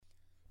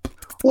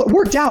Well, it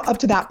worked out up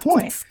to that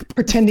point,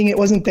 pretending it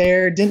wasn't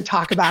there, didn't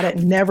talk about it,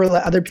 never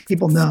let other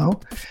people know.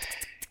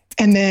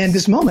 And then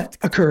this moment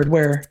occurred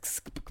where,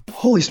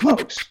 holy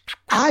smokes,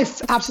 I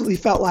absolutely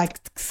felt like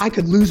I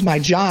could lose my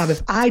job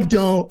if I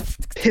don't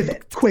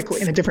pivot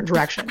quickly in a different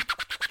direction.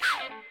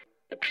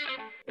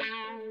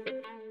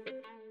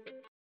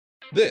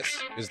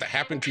 This is the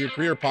Happen to Your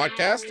Career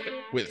podcast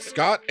with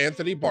Scott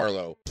Anthony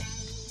Barlow.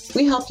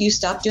 We help you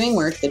stop doing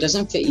work that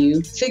doesn't fit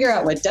you, figure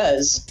out what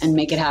does, and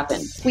make it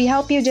happen. We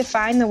help you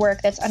define the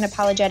work that's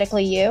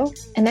unapologetically you,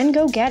 and then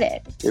go get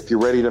it. If you're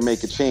ready to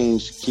make a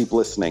change, keep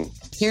listening.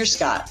 Here's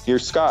Scott.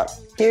 Here's Scott.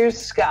 Here's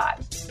Scott.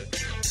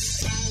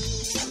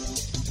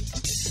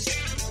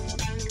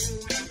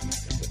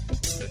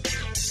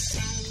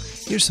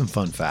 Here's some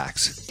fun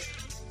facts.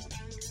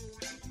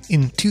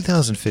 In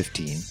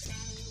 2015,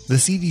 the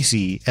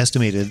CDC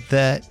estimated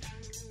that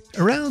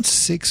around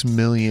 6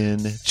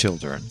 million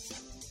children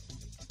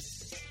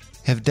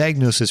have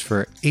diagnosis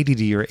for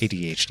ADD or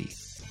ADHD.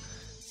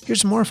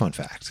 Here's some more fun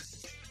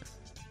facts.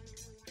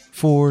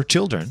 For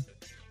children,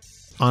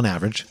 on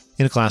average,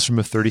 in a classroom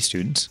of 30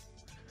 students,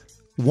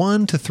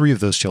 1 to 3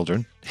 of those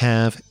children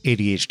have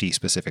ADHD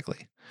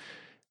specifically.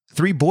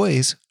 3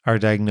 boys are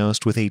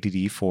diagnosed with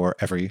ADD for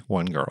every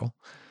 1 girl.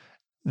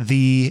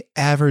 The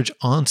average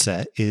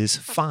onset is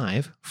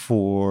 5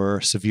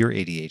 for severe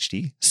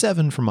ADHD,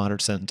 7 for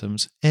moderate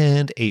symptoms,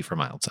 and 8 for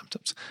mild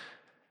symptoms.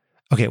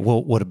 Okay,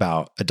 well, what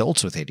about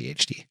adults with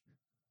ADHD?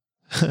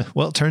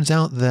 Well, it turns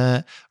out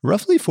that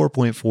roughly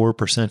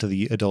 4.4% of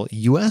the adult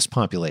U.S.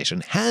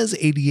 population has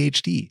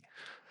ADHD,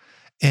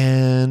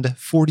 and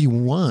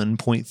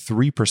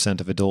 41.3%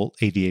 of adult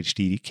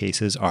ADHD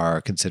cases are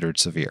considered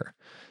severe.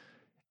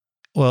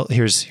 Well,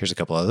 here's a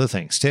couple other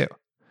things too.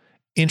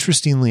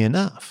 Interestingly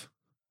enough,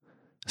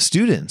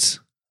 students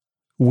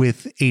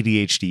with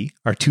ADHD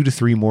are 2 to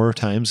 3 more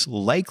times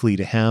likely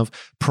to have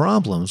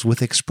problems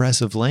with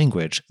expressive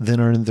language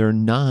than are their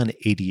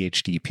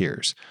non-ADHD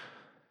peers.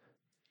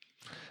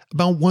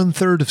 About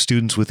 1/3 of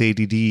students with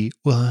ADD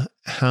will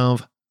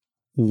have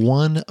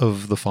one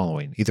of the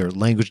following: either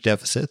language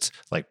deficits,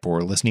 like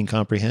poor listening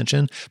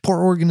comprehension,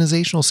 poor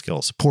organizational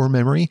skills, poor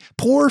memory,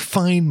 poor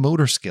fine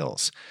motor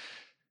skills.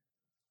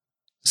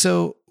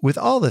 So with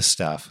all this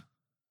stuff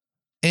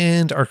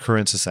and our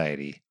current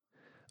society,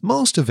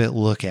 most of it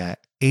look at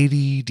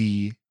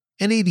ADD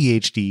and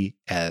ADHD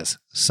as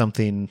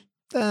something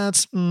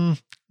that's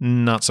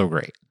not so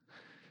great.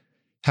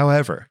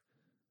 However,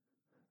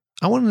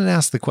 I wanted to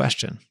ask the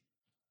question,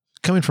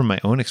 coming from my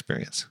own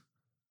experience,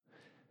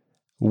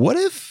 what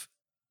if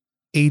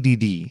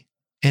ADD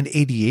and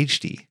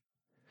ADHD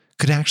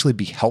could actually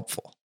be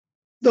helpful?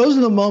 Those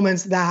are the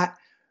moments that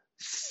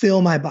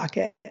fill my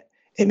bucket.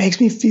 It makes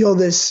me feel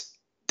this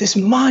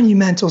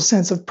monumental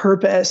sense of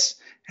purpose.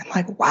 And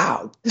like,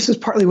 wow, this is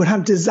partly what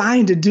I'm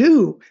designed to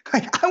do.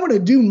 Like, I want to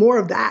do more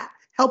of that,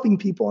 helping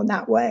people in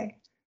that way.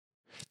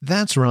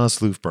 That's Ross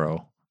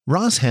Loofborough.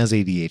 Ross has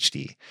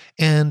ADHD,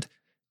 and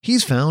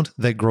he's found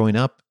that growing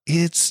up,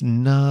 it's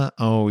not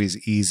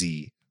always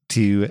easy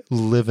to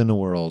live in a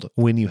world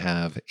when you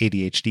have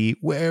ADHD,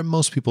 where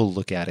most people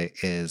look at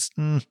it as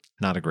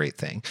not a great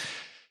thing.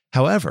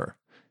 However,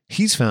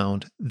 he's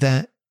found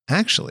that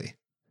actually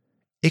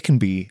it can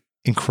be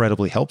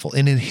incredibly helpful.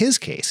 And in his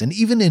case, and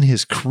even in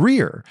his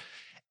career,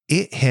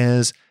 it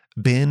has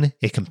been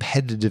a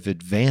competitive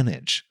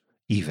advantage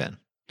even.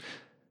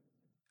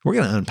 We're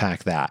going to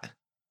unpack that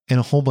and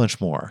a whole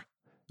bunch more.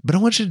 But I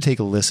want you to take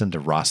a listen to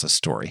Ross's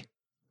story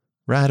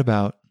right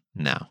about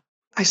now.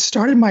 I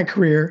started my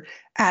career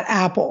at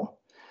Apple.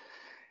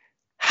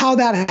 How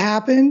that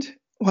happened?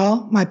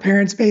 Well, my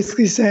parents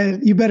basically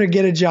said, you better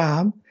get a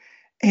job.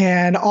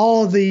 And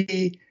all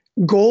the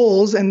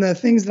goals and the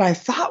things that I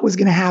thought was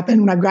going to happen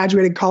when I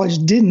graduated college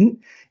didn't.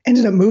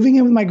 Ended up moving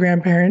in with my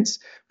grandparents,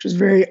 which was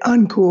very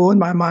uncool in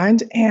my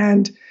mind,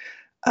 and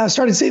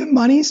started saving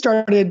money,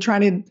 started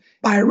trying to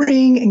buy a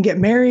ring and get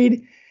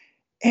married.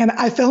 And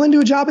I fell into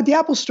a job at the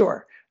Apple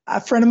Store. A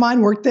friend of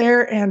mine worked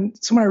there, and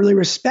someone I really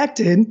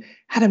respected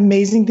had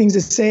amazing things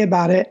to say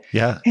about it.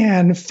 Yeah.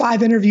 And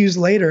 5 interviews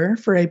later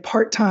for a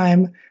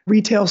part-time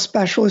retail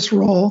specialist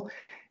role,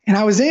 and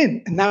I was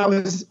in, and that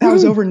was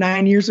over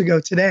 9 years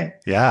ago today.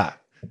 Yeah.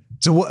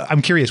 So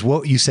I'm curious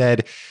what you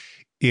said.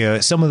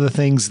 Some of the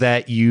things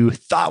that you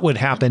thought would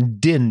happen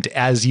didn't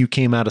as you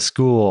came out of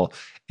school,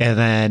 and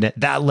then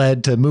that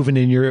led to moving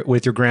in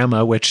with your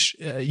grandma, which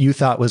you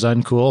thought was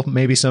uncool.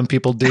 Maybe some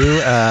people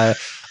do.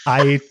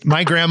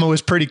 My grandma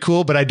was pretty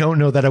cool, but I don't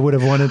know that I would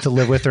have wanted to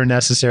live with her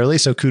necessarily.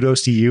 So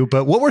kudos to you.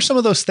 But what were some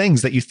of those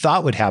things that you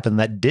thought would happen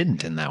that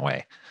didn't in that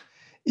way?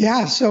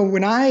 Yeah. So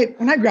when I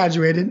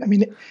graduated, I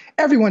mean,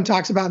 everyone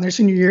talks about in their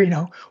senior year,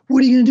 what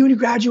are you going to do when you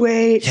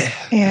graduate? Yeah.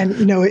 And,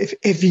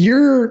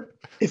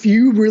 if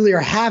you really are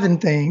having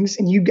things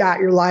and you got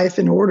your life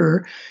in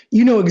order,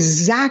 you know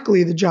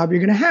exactly the job you're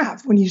going to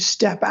have when you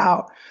step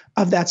out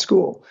of that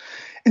school.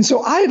 And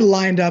so I had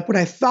lined up what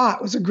I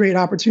thought was a great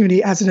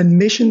opportunity as an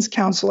admissions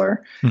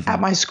counselor at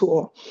my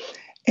school.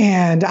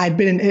 And I'd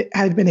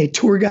been a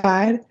tour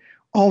guide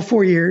all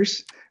 4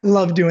 years.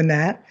 Loved doing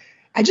that.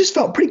 I just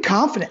felt pretty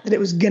confident that it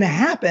was going to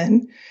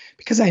happen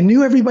because I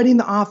knew everybody in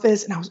the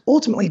office. And I was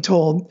ultimately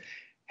told,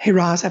 hey,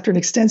 Ross, after an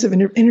extensive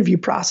interview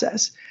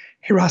process,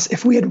 hey, Ross,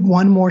 if we had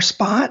one more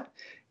spot,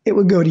 it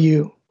would go to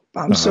you.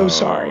 I'm so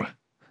sorry.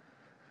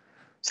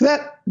 So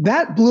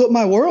that blew up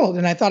my world.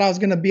 And I thought I was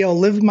going to be able to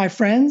live with my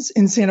friends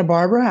in Santa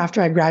Barbara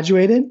after I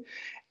graduated.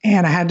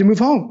 And I had to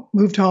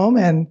moved home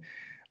and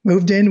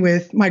moved in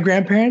with my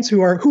grandparents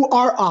who are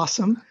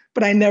awesome,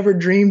 but I never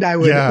dreamed I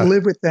would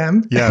live with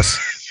them. Yes,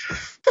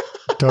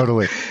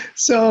 totally.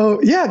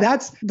 So yeah,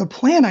 that's the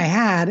plan I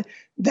had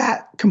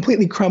that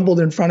completely crumbled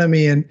in front of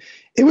me. And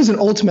it was an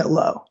ultimate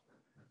low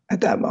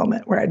at that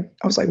moment where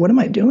I was like, what am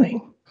I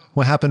doing?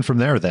 What happened from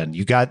there then?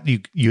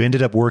 You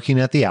ended up working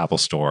at the Apple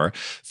Store.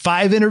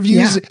 5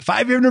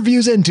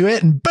 interviews into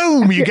it, and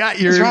boom, you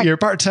got your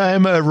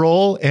part-time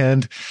role.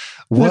 And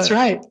that's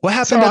right. What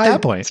happened at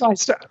that point? So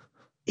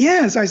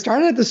I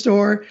started at the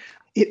store.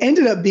 It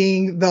ended up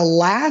being the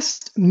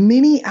last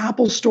mini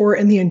Apple store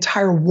in the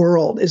entire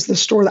world is the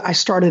store that I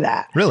started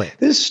at. Really?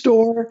 This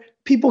store,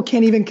 people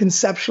can't even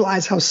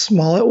conceptualize how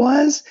small it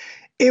was.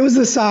 It was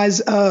the size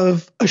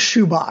of a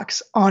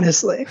shoebox,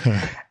 honestly.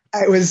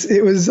 It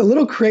was a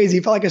little crazy.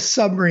 It felt like a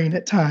submarine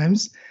at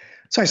times.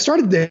 So I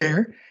started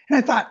there and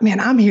I thought, man,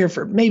 I'm here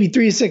for maybe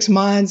 3 to 6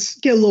 months,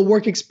 get a little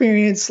work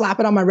experience, slap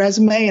it on my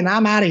resume, and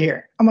I'm out of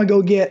here. I'm going to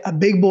go get a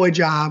big boy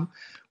job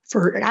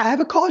I have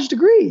a college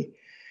degree.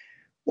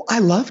 Well, I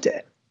loved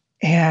it.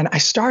 And I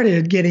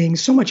started getting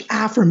so much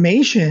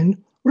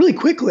affirmation really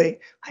quickly.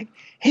 Like,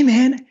 hey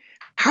man,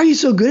 how are you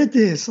so good at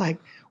this? Like,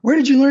 where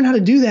did you learn how to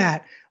do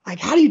that? Like,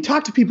 how do you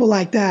talk to people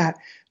like that?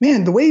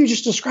 Man, the way you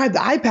just described the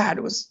iPad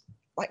was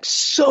like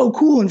so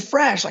cool and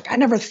fresh. Like I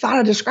never thought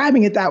of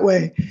describing it that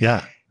way.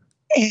 Yeah.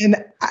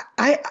 And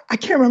I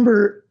can't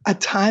remember a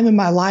time in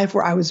my life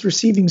where I was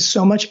receiving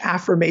so much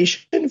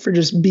affirmation for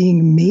just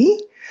being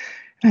me.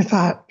 And I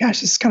thought,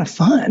 gosh, this is kind of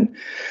fun.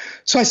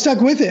 So I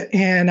stuck with it.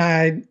 And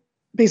I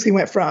basically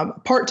went from a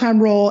part-time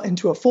role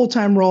into a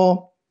full-time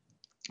role.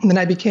 And then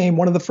I became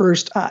one of the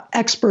first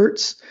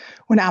experts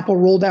when Apple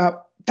rolled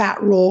out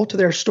that role to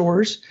their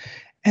stores.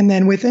 And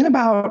then within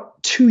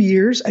about 2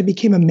 years, I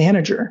became a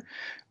manager,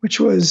 which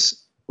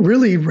was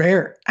really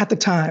rare at the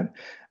time.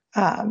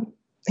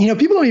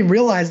 People don't even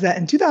realize that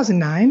in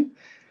 2009,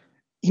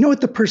 you know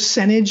what the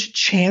percentage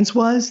chance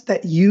was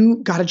that you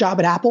got a job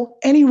at Apple?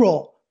 Any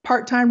role,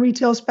 part-time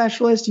retail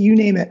specialist, you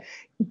name it.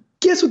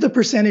 Guess what the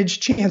percentage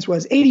chance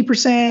was?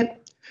 80%,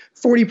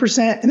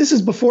 40%. And this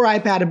is before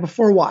iPad and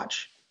before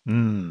Watch. Oh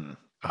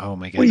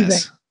my goodness. What do you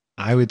think?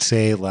 I would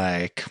say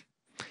like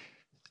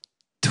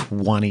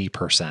 20%,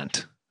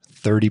 30%,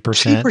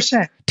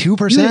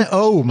 2%.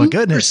 Oh my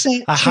goodness.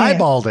 I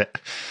highballed it.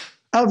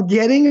 Of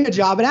getting a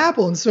job at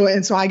Apple.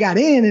 And so I got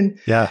in and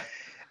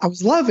I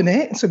was loving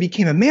it. And so I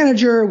became a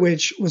manager,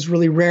 which was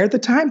really rare at the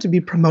time to be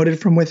promoted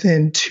from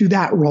within to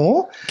that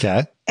role.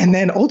 Okay. And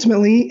then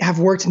ultimately have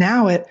worked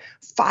now at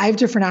 5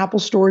 different Apple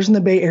stores in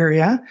the Bay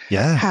Area.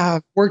 Yeah.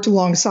 Have worked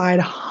alongside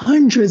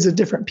hundreds of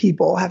different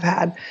people, have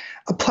had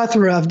a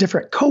plethora of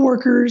different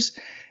coworkers.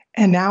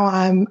 And now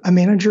I'm a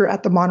manager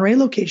at the Monterey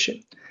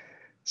location.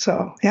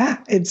 So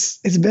yeah, it's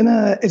been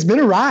a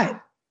ride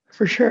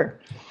for sure.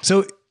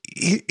 So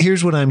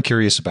here's what I'm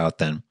curious about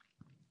then.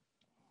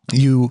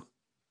 You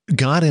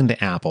got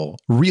into Apple,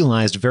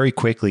 realized very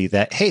quickly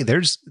that, hey,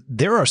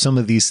 there are some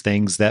of these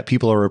things that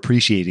people are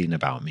appreciating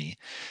about me.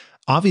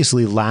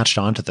 Obviously latched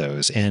onto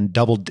those and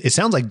doubled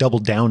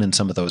down in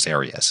some of those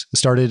areas.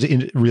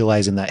 Started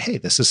realizing that,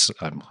 hey,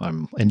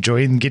 I'm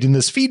enjoying getting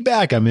this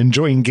feedback. I'm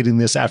enjoying getting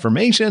this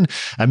affirmation.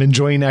 I'm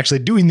enjoying actually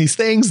doing these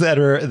things that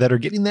are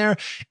getting there,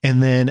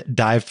 and then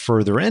dived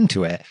further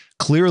into it.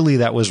 Clearly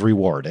that was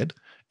rewarded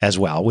as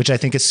well, which I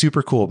think is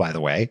super cool, by the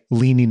way,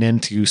 leaning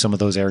into some of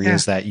those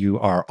areas that you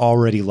are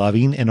already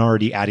loving and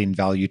already adding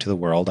value to the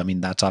world. I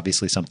mean, that's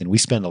obviously something we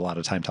spend a lot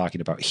of time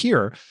talking about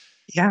here.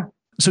 Yeah.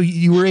 So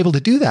you were able to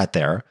do that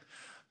there,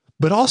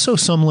 but also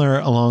somewhere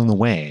along the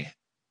way,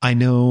 I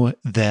know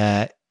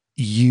that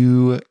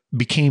you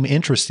became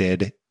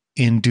interested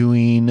in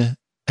doing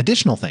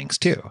additional things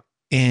too.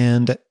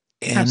 And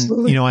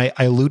Absolutely. I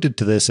alluded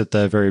to this at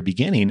the very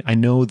beginning. I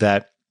know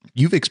that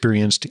you've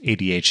experienced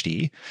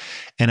ADHD,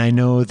 and I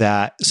know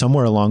that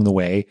somewhere along the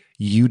way,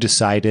 you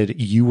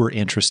decided you were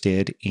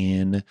interested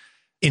in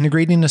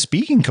integrating a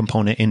speaking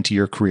component into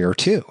your career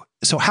too.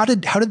 So how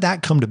did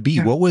that come to be?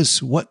 Yeah.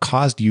 What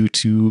caused you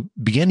to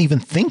begin even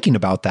thinking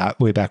about that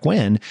way back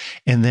when,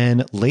 and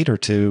then later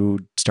to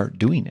start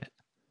doing it?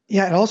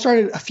 Yeah, it all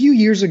started a few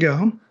years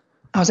ago.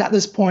 I was at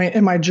this point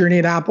in my journey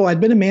at Apple. I'd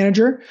been a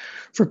manager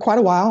for quite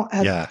a while.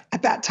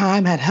 At that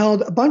time, had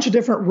held a bunch of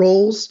different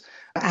roles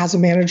as a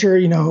manager.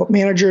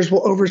 Managers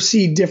will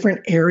oversee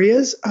different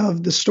areas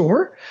of the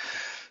store.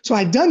 So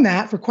I'd done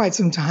that for quite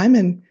some time.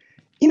 And,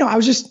 I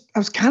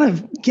was kind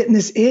of getting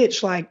this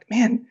itch like,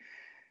 man,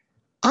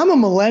 I'm a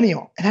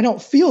millennial and I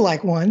don't feel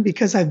like one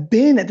because I've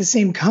been at the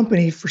same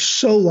company for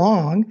so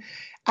long.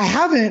 I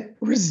haven't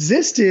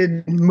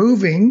resisted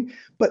moving,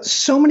 but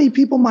so many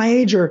people my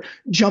age are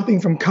jumping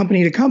from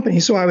company to company.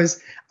 So I was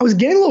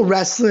getting a little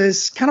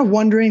restless, kind of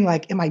wondering,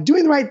 like, am I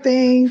doing the right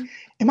thing?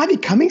 Am I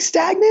becoming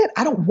stagnant?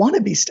 I don't want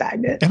to be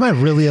stagnant. Am I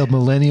really a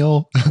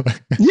millennial?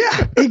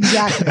 Yeah,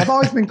 exactly. I've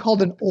always been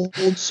called an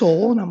old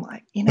soul. And I'm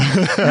like,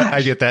 gosh,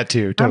 I get that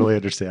too. Totally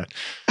understand.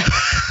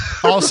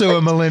 Also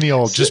a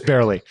millennial, just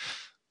barely.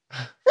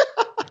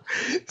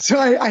 So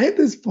I hit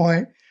this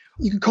point.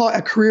 You could call it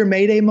a career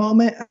mayday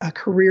moment, a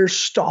career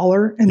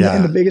staller in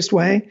the biggest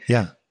way.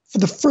 Yeah. For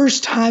the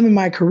first time in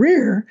my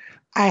career,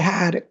 I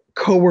had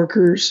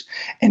coworkers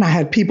and I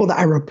had people that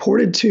I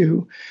reported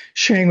to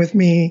sharing with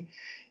me,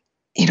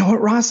 you know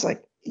what, Ross,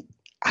 like,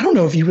 I don't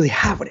know if you really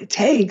have what it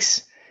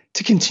takes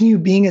to continue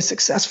being a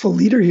successful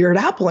leader here at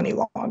Apple any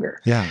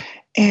longer. Yeah.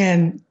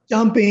 And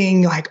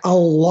dumping like a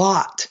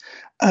lot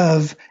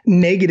of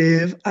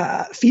negative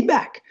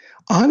feedback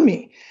on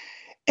me.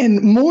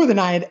 And more than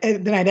I'd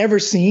ever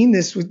seen,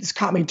 this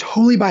caught me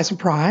totally by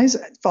surprise.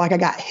 I felt like I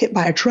got hit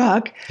by a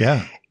truck.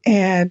 Yeah.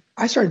 And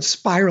I started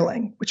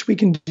spiraling, which we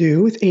can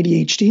do with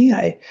ADHD.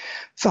 I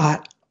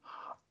thought,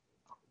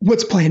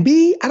 what's plan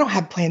B? I don't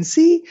have plan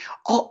C.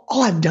 All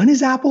I've done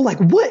is Apple. Like,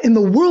 what in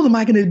the world am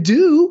I going to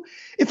do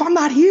if I'm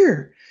not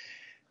here?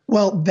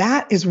 Well,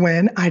 that is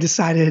when I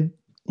decided,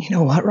 you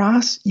know what,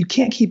 Ross? You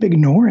can't keep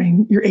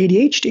ignoring your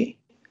ADHD.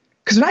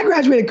 Because when I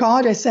graduated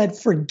college, I said,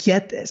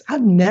 forget this.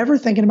 I'm never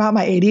thinking about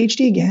my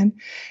ADHD again.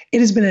 It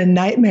has been a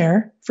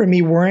nightmare for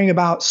me worrying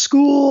about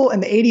school,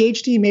 and the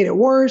ADHD made it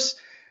worse.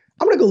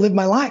 I'm going to go live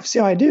my life, see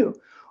how I do.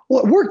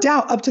 Well, it worked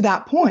out up to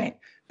that point,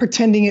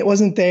 pretending it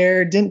wasn't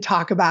there, didn't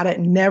talk about it,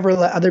 never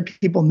let other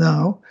people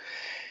know.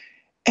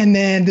 And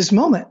then this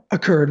moment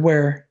occurred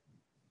where,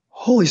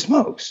 holy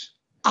smokes,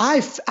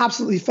 I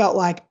absolutely felt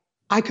like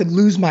I could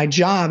lose my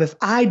job if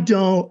I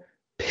don't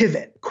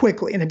pivot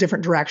quickly in a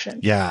different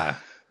direction. Yeah.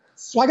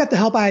 So I got the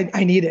help I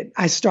needed.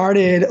 I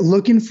started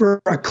looking for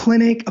a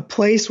clinic, a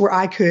place where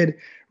I could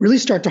really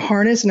start to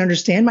harness and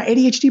understand my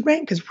ADHD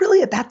brain, because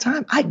really at that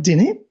time I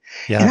didn't.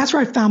 Yeah. And that's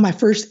where I found my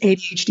first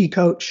ADHD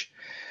coach.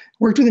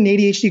 Worked with an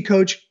ADHD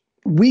coach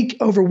week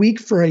over week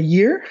for a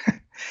year.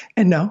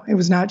 And no, it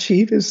was not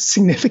cheap. It was a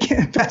significant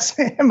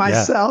investment in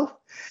myself.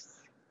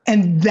 Yeah.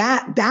 And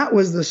that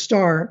was the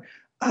start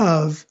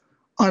of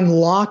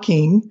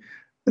unlocking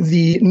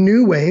the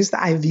new ways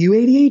that I view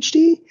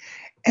ADHD.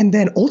 And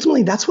then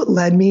ultimately, that's what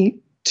led me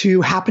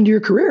to Happen to Your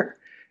Career.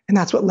 And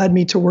that's what led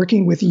me to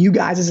working with you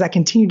guys as I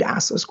continue to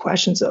ask those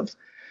questions of,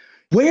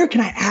 where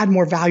can I add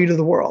more value to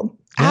the world?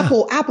 Yeah.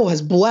 Apple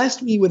has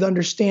blessed me with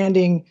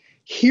understanding,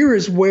 here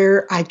is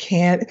where I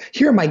can,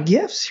 here are my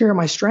gifts, here are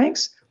my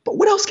strengths. But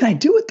what else can I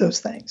do with those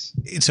things?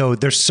 So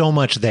there's so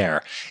much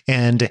there.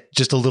 And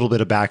just a little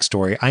bit of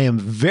backstory. I am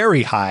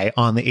very high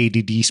on the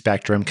ADD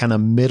spectrum, kind of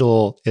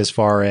middle as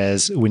far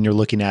as when you're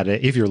looking at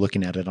it, if you're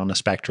looking at it on a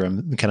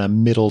spectrum, kind of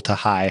middle to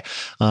high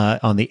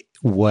on the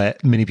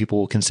what many people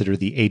will consider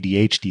the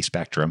ADHD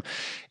spectrum.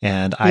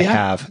 And I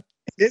have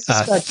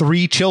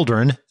 3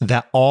 children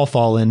that all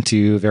fall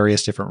into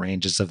various different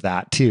ranges of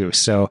that too.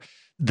 So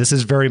this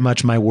is very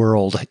much my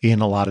world in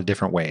a lot of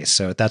different ways.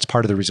 So that's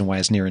part of the reason why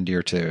it's near and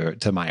dear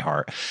to my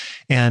heart.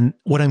 And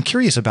what I'm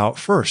curious about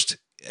first,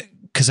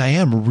 because I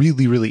am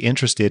really, really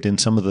interested in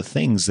some of the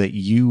things that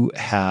you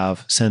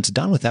have since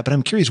done with that, but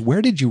I'm curious,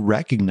 where did you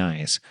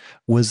recognize,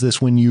 was this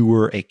when you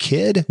were a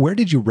kid? Where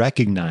did you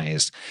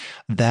recognize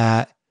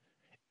that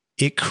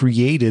it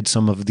created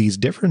some of these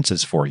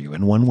differences for you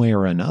in one way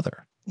or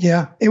another?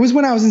 Yeah, it was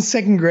when I was in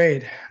second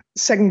grade.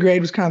 Second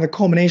grade was kind of the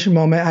culmination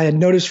moment. I had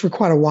noticed for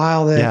quite a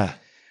while that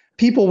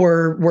people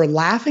were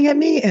laughing at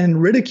me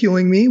and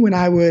ridiculing me when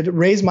I would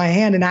raise my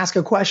hand and ask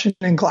a question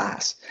in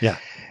class. Yeah.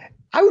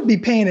 I would be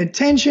paying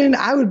attention.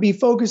 I would be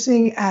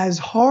focusing as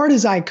hard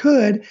as I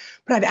could,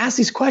 but I'd ask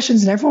these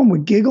questions and everyone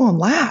would giggle and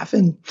laugh.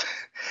 And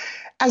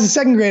as a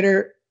second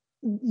grader,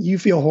 you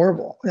feel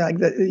horrible. Like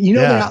they're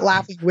not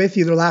laughing with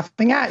you, they're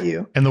laughing at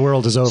you. And the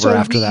world is over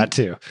after that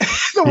too.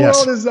 The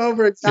world is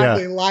over.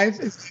 Exactly. Yeah. Life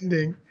is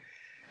ending.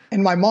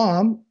 And my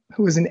mom,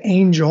 who was an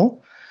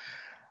angel,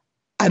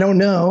 I don't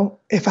know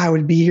if I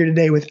would be here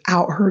today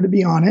without her, to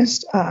be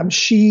honest.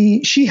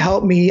 She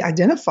helped me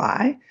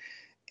identify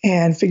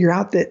and figure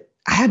out that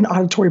I had an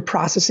auditory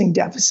processing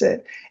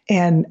deficit.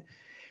 And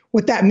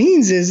what that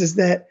means is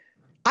that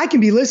I can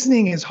be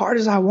listening as hard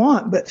as I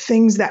want, but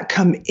things that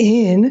come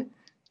in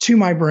to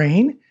my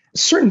brain,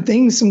 certain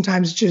things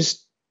sometimes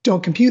just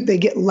don't compute. They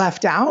get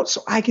left out.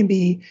 So I can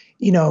be,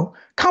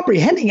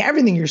 comprehending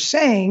everything you're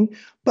saying,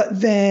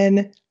 but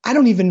then I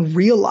don't even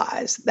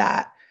realize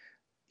that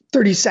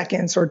 30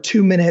 seconds or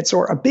 2 minutes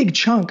or a big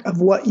chunk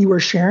of what you were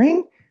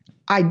sharing,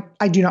 I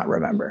do not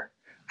remember.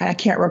 I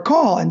can't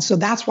recall. And so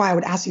that's why I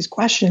would ask these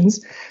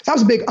questions. That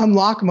was a big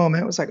unlock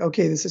moment. It was like,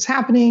 okay, this is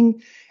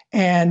happening.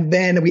 And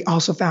then we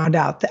also found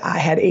out that I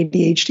had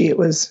ADHD. It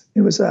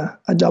was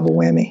a double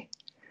whammy.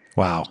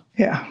 Wow.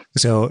 Yeah.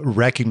 So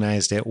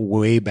recognized it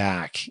way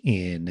back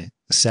in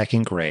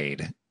second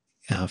grade.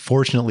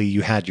 Fortunately,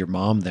 you had your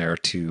mom there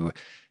to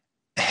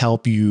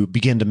help you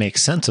begin to make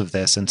sense of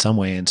this in some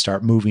way and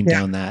start moving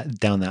down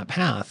that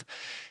path.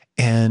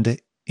 And,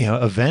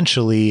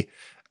 eventually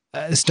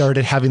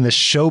started having this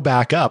show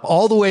back up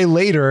all the way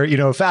later,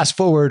 fast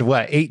forward,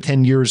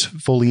 8-10 years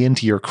fully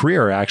into your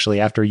career, actually,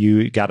 after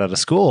you got out of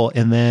school.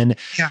 And then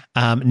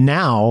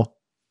now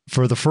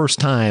for the first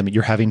time,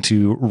 you're having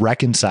to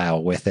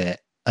reconcile with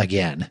it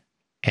again.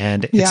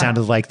 And it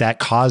sounded like that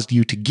caused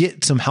you to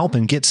get some help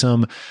and get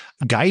some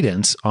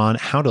guidance on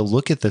how to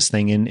look at this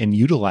thing and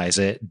utilize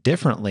it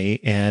differently.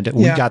 And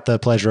we got the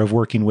pleasure of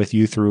working with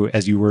you through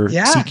as you were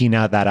seeking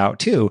that out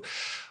too.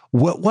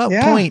 What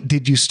point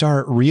did you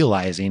start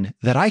realizing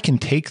that I can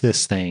take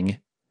this thing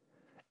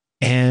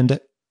and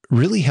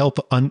really help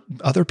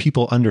other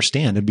people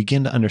understand and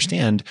begin to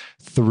understand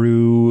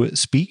through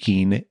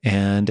speaking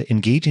and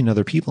engaging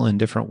other people in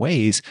different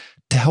ways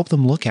to help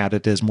them look at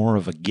it as more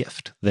of a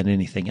gift than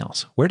anything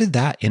else? Where did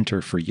that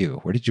enter for you?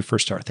 Where did you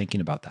first start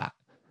thinking about that?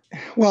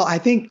 Well, I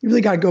think you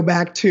really got to go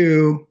back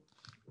to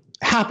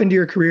happened to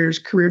your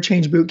career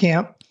change boot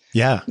camp.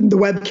 Yeah. The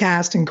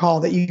webcast and call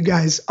that you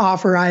guys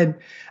offer. I'd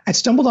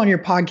stumbled on your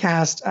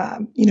podcast,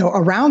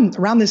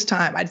 around this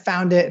time. I'd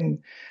found it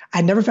and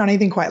I'd never found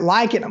anything quite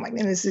like it. I'm like,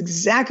 man, this is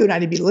exactly what I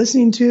need to be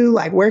listening to.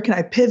 Like, where can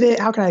I pivot?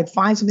 How can I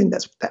find something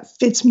that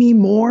fits me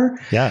more?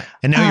 Yeah.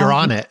 And now you're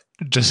on it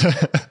just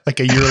like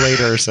a year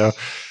later or so.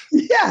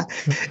 Yeah.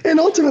 And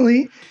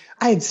ultimately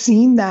I had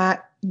seen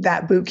that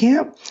boot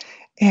camp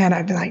and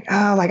I'd been like,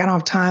 oh, like I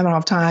don't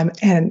have time.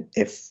 And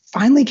it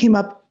finally came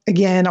up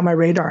again on my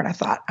radar. And I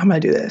thought, I'm going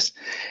to do this.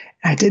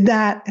 And I did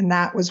that. And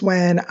that was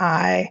when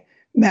I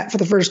met for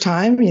the first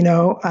time, in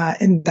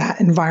that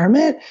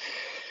environment,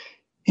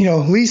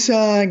 Lisa,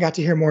 and got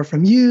to hear more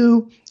from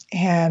you,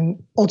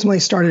 and ultimately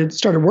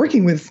started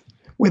working with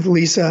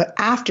Lisa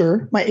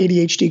after my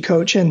ADHD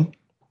coach. And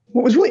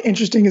what was really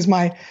interesting is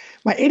my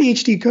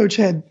ADHD coach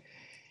had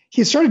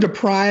started to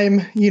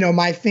prime,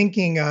 my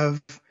thinking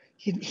of,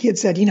 he had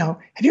said, have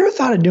you ever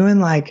thought of doing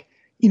like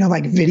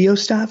video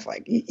stuff?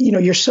 Like,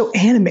 you're so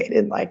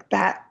animated, like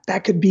that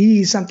could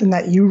be something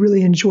that you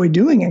really enjoy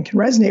doing and can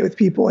resonate with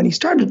people. And he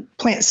started to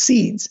plant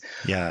seeds.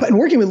 Yeah. But in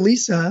working with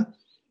Lisa,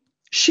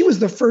 she was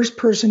the first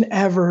person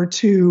ever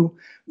to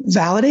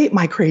validate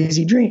my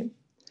crazy dream.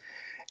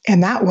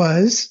 And that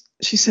was,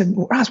 she said,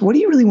 Ross, what do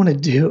you really want to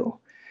do?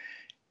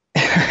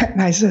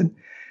 And I said,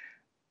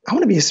 I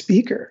want to be a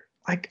speaker.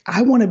 Like,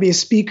 I want to be a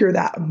speaker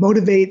that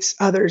motivates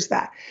others,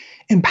 that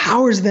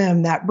empowers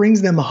them, that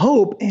brings them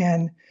hope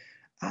and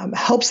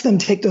helps them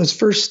take those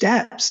first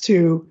steps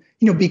to,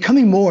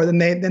 becoming more than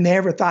they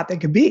ever thought they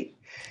could be.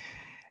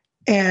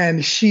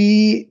 And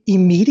she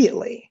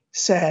immediately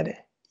said,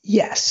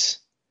 yes.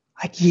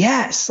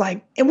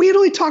 And we had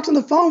only talked on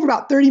the phone for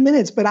about 30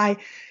 minutes, but I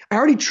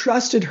already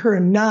trusted her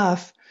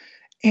enough.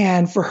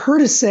 And for her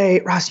to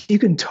say, Ross, you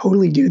can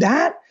totally do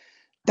that.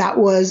 That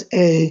was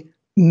a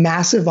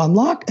massive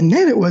unlock. And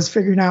then it was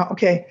figuring out,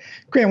 okay,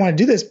 great, I want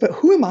to do this, but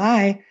who am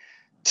I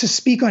to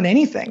speak on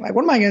anything? Like,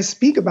 what am I going to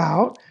speak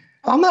about?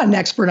 I'm not an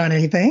expert on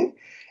anything.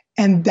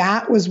 And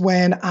that was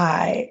when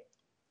I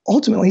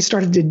ultimately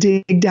started to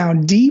dig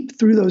down deep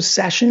through those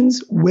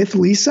sessions with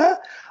Lisa,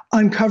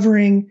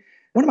 uncovering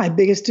one of my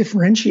biggest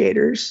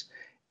differentiators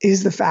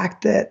is the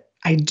fact that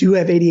I do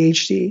have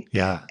ADHD.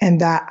 Yeah.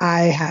 And that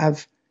I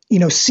have,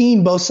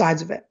 seen both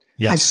sides of it.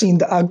 Yes. I've seen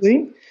the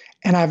ugly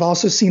and I've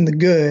also seen the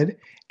good.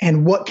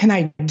 And what can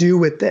I do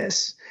with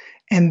this?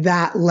 And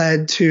that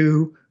led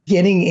to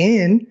getting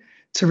in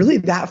to really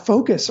that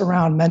focus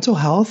around mental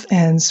health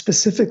and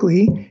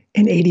specifically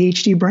an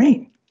ADHD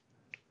brain.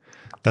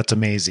 That's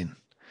amazing.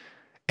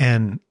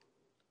 And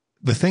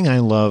the thing I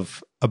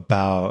love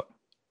about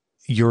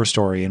your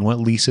story and what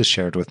Lisa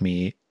shared with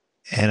me,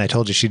 and I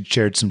told you she'd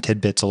shared some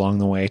tidbits along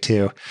the way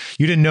too.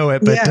 You didn't know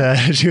it,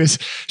 but she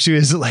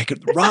was like,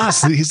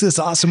 Ross, he's this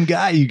awesome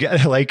guy. You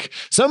got to, like,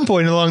 some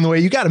point along the way,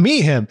 you got to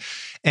meet him.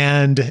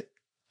 And,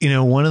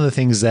 one of the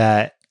things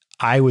that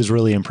I was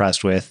really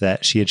impressed with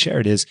that she had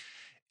shared is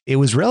it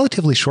was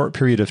relatively short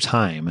period of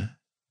time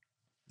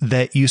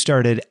that you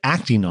started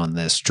acting on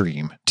this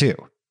dream too.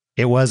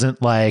 It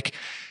wasn't like,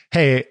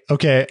 hey,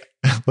 okay,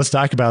 let's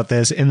talk about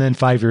this. And then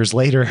 5 years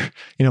later,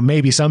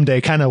 maybe someday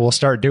kind of we'll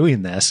start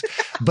doing this.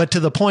 But to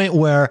the point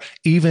where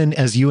even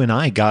as you and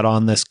I got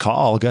on this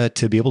call, got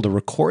to be able to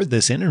record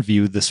this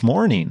interview this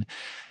morning,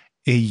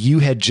 you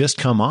had just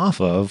come off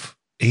of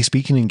a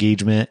speaking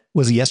engagement.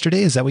 Was it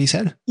yesterday? Is that what you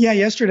said? Yeah,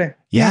 yesterday.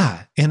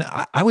 Yeah. And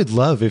I would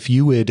love if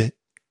you would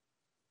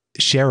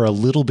share a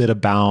little bit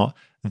about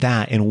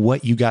that and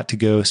what you got to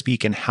go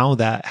speak and how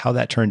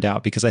that turned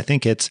out, because I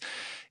think you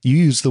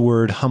use the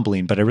word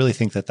humbling, but I really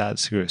think that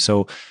that's true.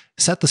 So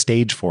set the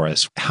stage for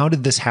us. How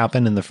did this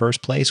happen in the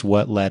first place?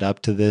 What led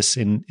up to this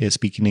in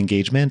speaking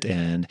engagement,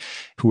 and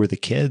who were the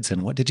kids,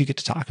 and what did you get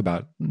to talk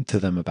to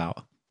them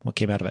about? What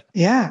came out of it?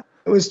 Yeah,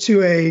 it was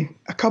to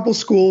a couple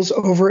schools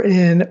over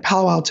in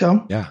Palo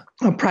Alto. Yeah.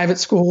 Private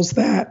schools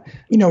that,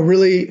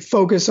 really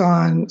focus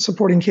on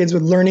supporting kids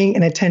with learning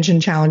and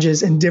attention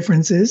challenges and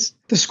differences.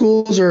 The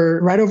schools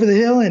are right over the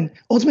hill. And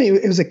ultimately,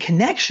 it was a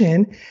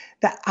connection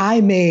that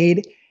I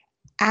made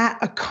at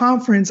a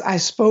conference I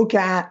spoke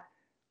at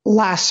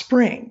last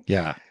spring.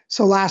 Yeah.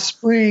 So last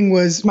spring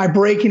was my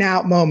breaking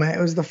out moment.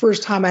 It was the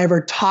first time I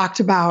ever talked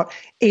about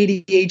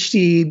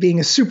ADHD being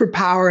a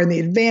superpower and the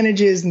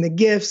advantages and the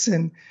gifts.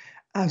 And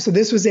so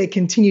this was a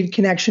continued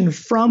connection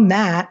from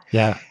that.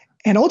 Yeah.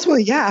 And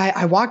ultimately,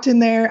 I walked in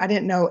there. I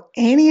didn't know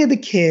any of the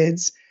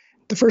kids.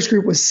 The first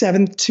group was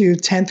 7th to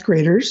 10th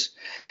graders,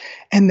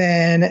 and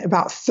then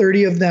about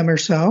 30 of them or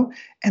so.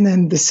 And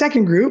then the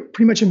second group,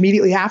 pretty much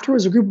immediately after,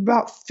 was a group of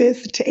about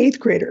 5th to 8th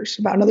graders,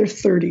 about another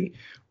 30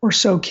 or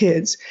so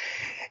kids.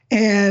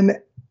 And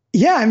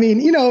yeah, I mean,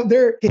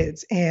 they're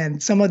kids,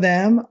 and some of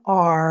them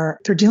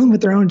they're dealing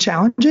with their own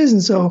challenges.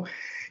 And so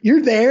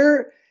you're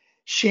there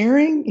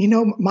sharing,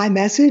 my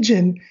message,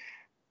 and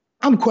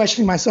I'm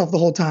questioning myself the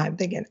whole time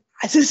thinking,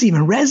 is this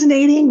even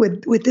resonating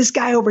with this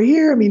guy over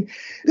here? I mean,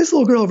 this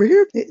little girl over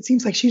here, it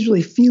seems like she's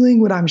really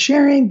feeling what I'm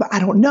sharing, but I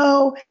don't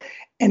know.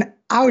 And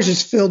I was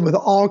just filled with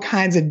all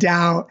kinds of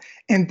doubt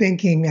and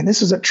thinking, man,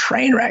 this was a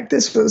train wreck.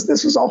 This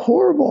was all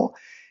horrible.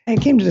 And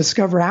I came to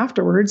discover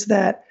afterwards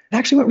that it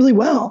actually went really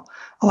well.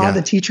 A lot of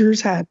the teachers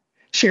had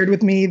shared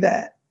with me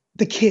that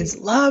the kids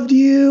loved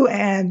you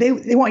and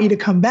they want you to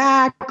come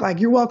back. Like,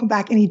 you're welcome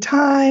back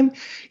anytime.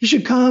 You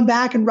should come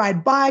back and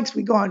ride bikes.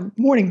 We go on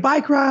morning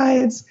bike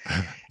rides.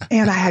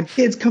 And I had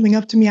kids coming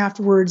up to me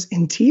afterwards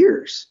in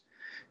tears,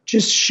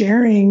 just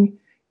sharing.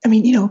 I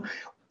mean,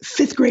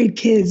 5th grade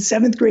kids,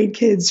 7th grade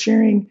kids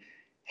sharing,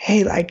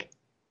 hey, like,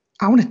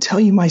 I want to tell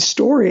you my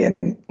story.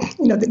 And,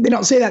 they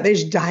don't say that, they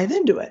just dive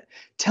into it,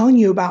 telling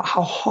you about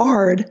how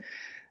hard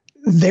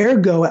their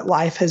go at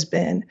life has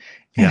been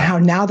and how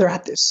now they're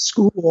at this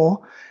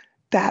school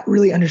that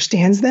really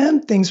understands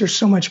them. Things are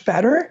so much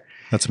better.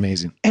 That's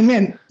amazing. And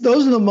man,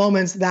 those are the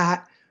moments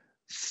that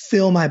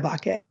fill my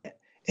bucket.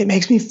 It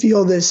makes me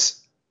feel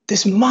this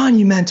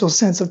monumental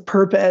sense of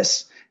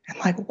purpose. And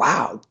like,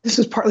 wow, this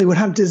is partly what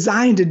I'm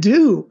designed to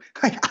do.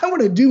 Like, I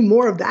want to do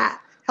more of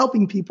that,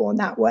 helping people in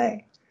that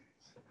way.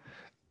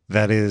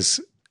 That is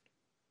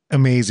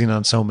amazing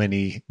on so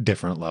many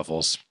different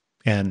levels.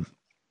 And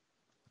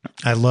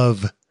I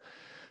love,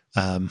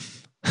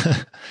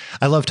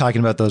 I love talking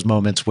about those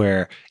moments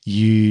where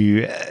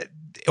you,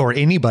 or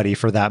anybody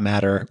for that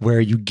matter, where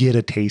you get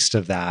a taste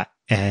of that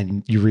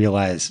and you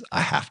realize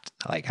I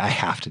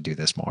have to do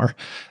this more,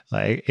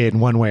 like in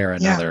one way or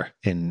another.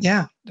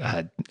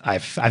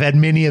 I've had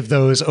many of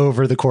those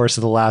over the course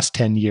of the last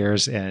 10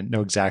 years and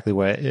know exactly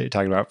what you're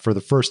talking about. For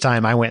the first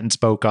time, I went and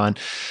spoke on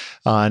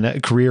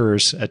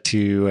careers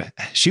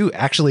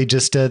actually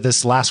just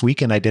this last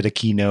weekend, I did a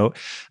keynote.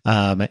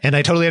 And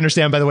I totally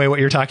understand, by the way, what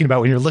you're talking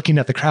about when you're looking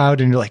at the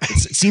crowd and you're like,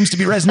 it seems to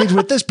be resonating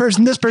with this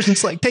person. This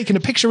person's like taking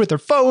a picture with their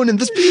phone and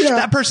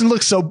that person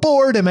looks so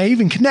bored. Am I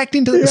even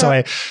connecting to them? So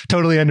I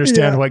totally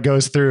understand what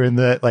goes through in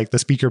the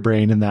speaker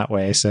brain in that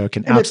way. So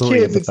can absolutely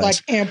kids, it's like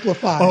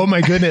amplified. Oh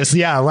my goodness.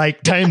 Yeah.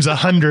 Like times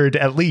 100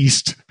 at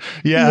least.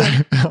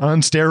 Yeah.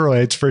 On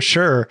steroids for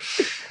sure.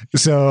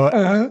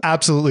 So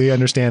absolutely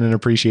understand and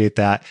appreciate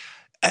that.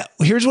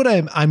 Here's what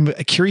I'm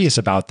curious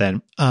about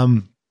then.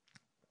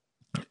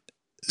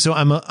 So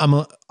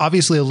I'm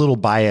obviously a little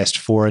biased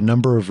for a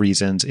number of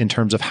reasons in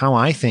terms of how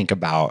I think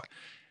about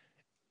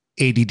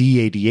ADD,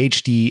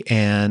 ADHD,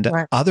 and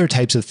other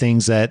types of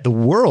things that the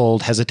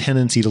world has a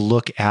tendency to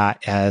look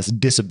at as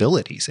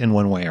disabilities in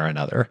one way or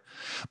another.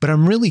 But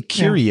I'm really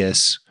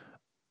curious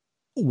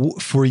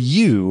for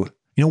you,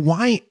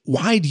 why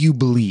do you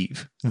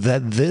believe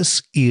that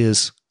this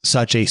is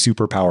such a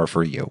superpower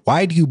for you?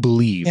 Why do you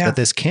believe that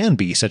this can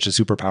be such a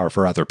superpower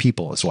for other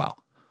people as well?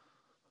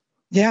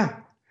 Yeah.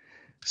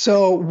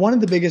 So one of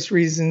the biggest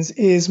reasons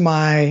is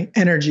my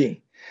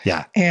energy.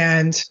 Yeah.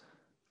 And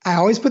I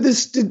always put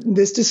this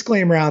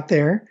disclaimer out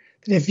there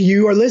that if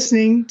you are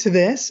listening to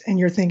this and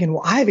you're thinking,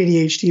 well, I have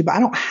ADHD, but I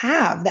don't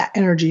have that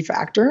energy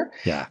factor.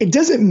 Yeah. It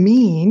doesn't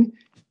mean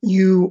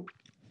you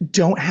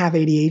don't have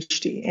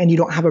ADHD and you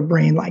don't have a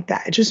brain like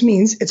that. It just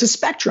means it's a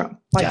spectrum,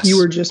 like you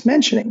were just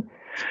mentioning.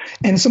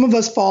 And some of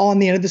us fall on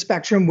the end of the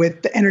spectrum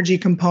with the energy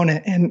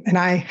component. And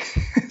I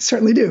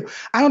certainly do.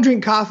 I don't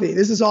drink coffee.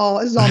 This is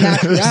all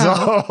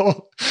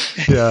natural.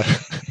 Yeah.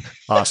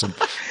 Awesome.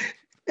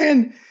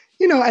 And,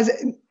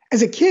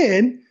 as a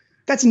kid,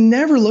 that's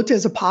never looked at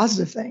as a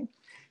positive thing.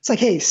 It's like,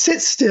 hey,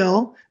 sit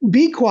still,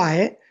 be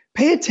quiet,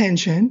 pay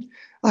attention,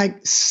 like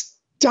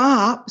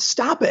stop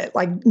it.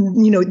 Like,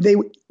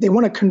 they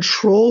want to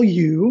control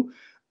you.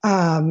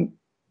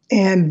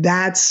 And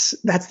that's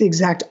the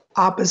exact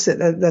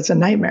opposite. That's a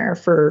nightmare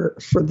for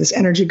this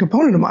energy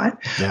component of mine.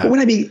 Yeah. But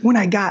when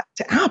I got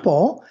to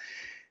Apple,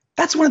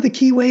 that's one of the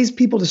key ways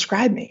people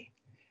describe me.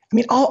 I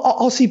mean,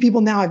 I'll see people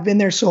now. I've been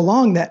there so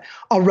long that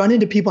I'll run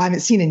into people I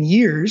haven't seen in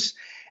years,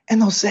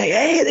 and they'll say,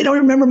 "Hey," they don't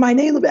remember my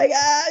name. They'll be like,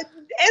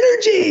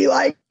 "Energy!"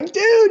 Like,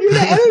 dude, you're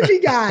the energy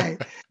guy.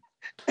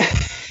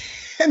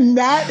 And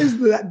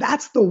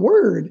that's the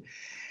word.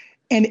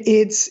 And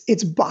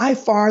it's by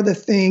far the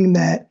thing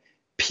that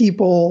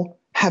people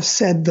have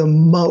said the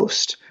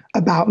most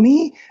about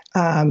me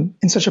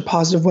in such a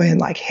positive way.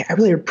 And like, hey, I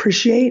really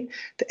appreciate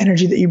the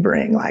energy that you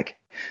bring. Like,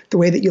 the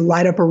way that you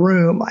light up a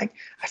room. Like,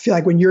 I feel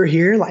like when you're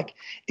here, like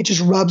it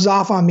just rubs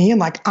off on me, and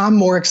like I'm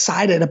more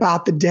excited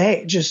about the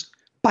day just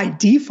by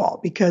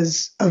default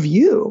because of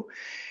you.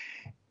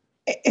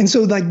 And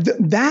so like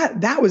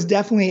that was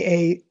definitely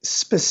a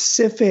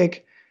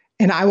specific,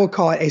 and I will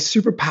call it a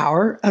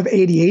superpower of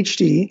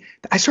ADHD.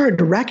 I started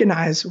to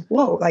recognize,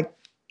 whoa, like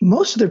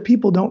most other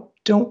people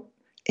don't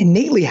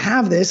innately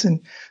have this.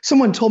 And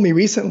someone told me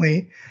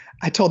recently,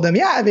 I told them,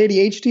 yeah, I have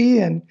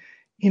ADHD, and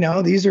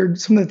these are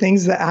some of the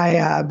things that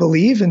I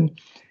believe. And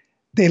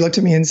they looked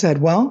at me and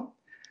said, well,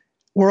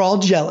 we're all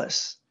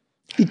jealous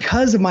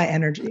because of my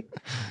energy.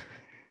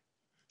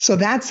 So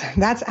that's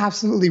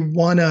absolutely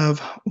one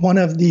of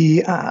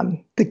the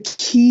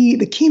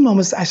key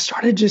moments. I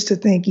started just to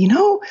think,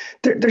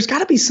 there's got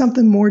to be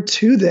something more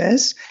to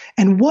this,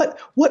 and what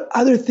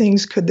other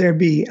things could there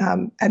be?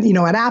 And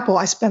at Apple,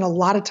 I spent a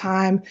lot of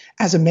time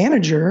as a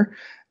manager,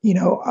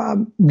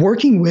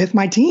 working with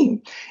my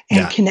team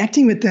and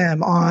connecting with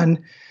them on.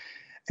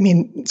 I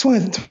mean, it's one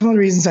of the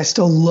reasons I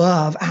still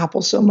love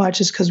Apple so much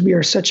is because we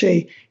are such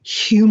a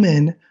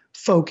human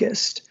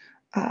focused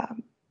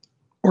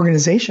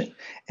organization.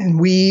 And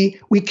we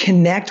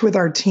connect with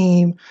our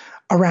team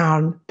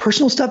around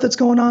personal stuff that's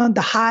going on,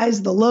 the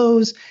highs, the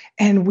lows,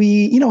 and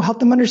we, help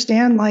them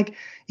understand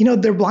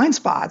their blind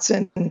spots,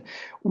 and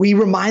we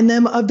remind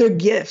them of their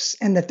gifts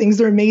and the things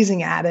they're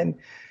amazing at. And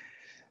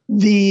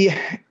the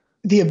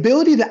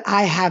ability that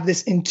I have,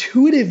 this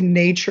intuitive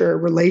nature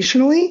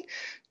relationally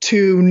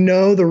to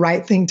know the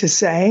right thing to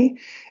say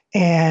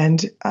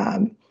and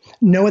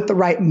know at the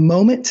right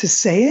moment to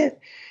say it,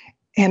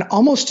 and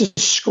almost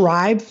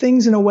describe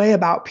things in a way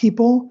about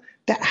people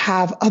that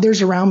have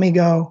others around me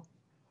go,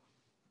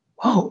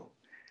 whoa,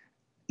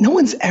 no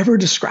one's ever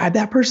described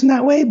that person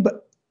that way,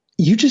 but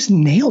you just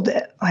nailed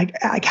it. Like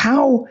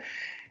how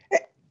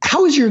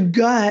is your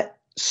gut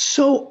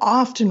so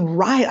often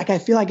right? Like, I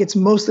feel like it's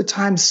most of the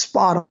time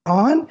spot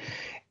on.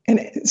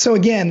 And so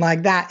again,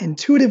 like that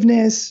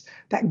intuitiveness,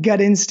 that gut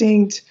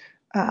instinct,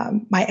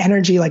 my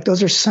energy, like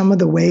those are some of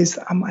the ways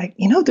that I'm like,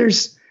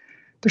 there's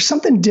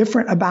something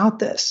different about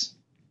this.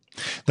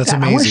 That's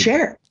amazing. I want to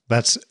share.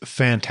 That's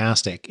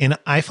fantastic. And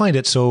I find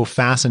it so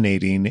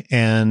fascinating.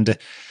 And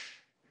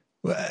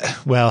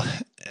well,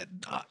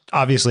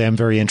 obviously I'm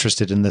very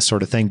interested in this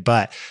sort of thing,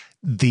 but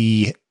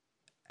the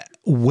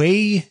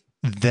way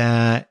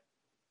that,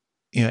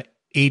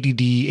 ADD,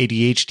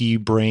 ADHD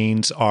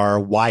brains are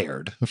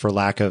wired, for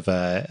lack of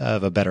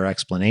a better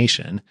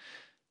explanation,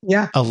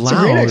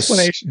 allows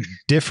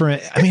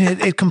different,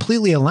 it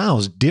completely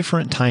allows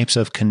different types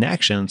of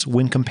connections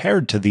when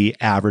compared to the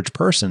average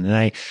person.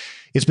 And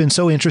it's been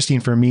so interesting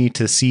for me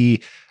to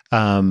see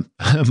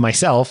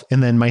myself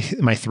and then my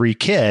three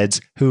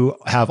kids who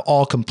have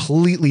all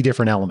completely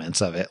different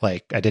elements of it.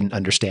 Like, I didn't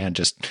understand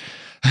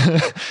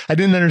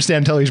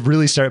until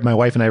my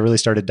wife and I really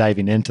started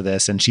diving into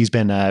this. And she's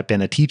been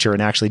a teacher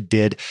and actually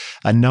did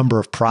a number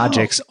of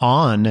projects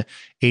on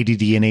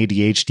ADD and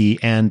ADHD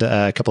and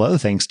a couple other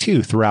things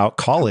too throughout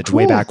college,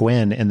 way back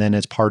when. And then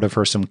as part of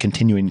some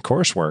continuing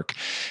coursework.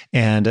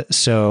 And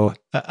so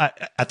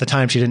at the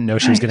time, she didn't know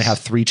she was going to have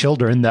 3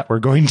 children that were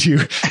going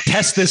to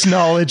test this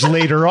knowledge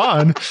later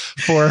on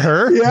for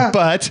her. Yeah.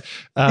 But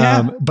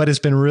it's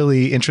been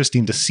really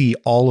interesting to see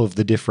all of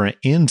the different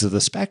ends of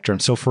the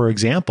spectrum. So for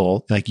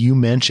example, like you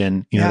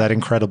mentioned, that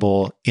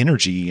incredible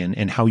energy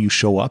and how you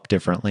show up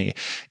differently.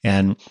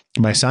 And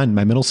my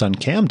middle son,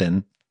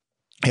 Camden,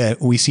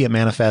 we see it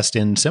manifest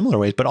in similar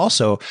ways, but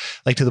also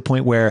like to the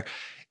point where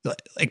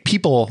like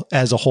people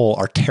as a whole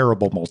are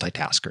terrible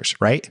multitaskers,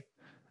 right?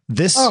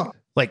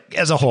 Like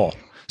as a whole.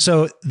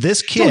 So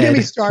this kid, don't get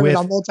me started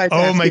on multitasking.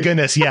 Oh my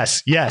goodness.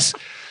 Yes. Yes.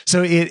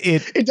 So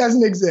it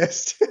doesn't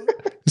exist.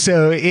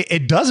 So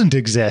it doesn't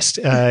exist,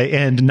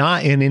 and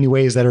not in any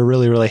ways that are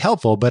really, really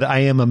helpful. But I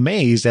am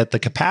amazed at the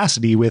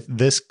capacity with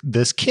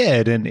this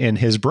kid and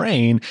his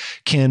brain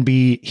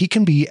he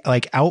can be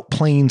like out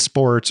playing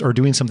sports or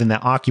doing something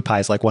that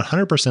occupies like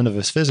 100% of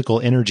his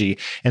physical energy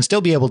and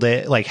still be able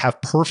to like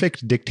have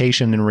perfect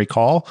dictation and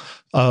recall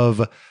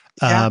of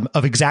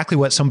exactly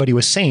what somebody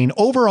was saying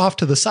over off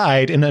to the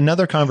side in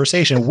another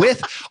conversation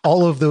with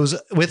all of those,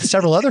 with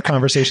several other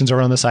conversations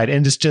around the side.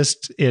 And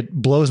it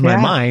blows my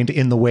mind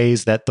in the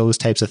ways that those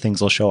types of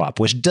things will show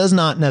up, which does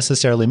not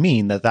necessarily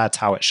mean that that's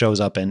how it shows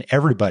up in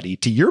everybody,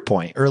 to your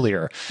point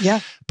earlier. Yeah.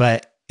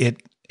 But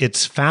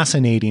it's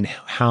fascinating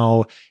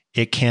how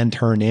it can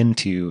turn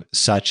into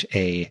such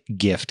a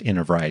gift in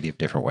a variety of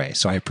different ways.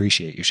 So I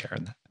appreciate you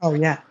sharing that. Oh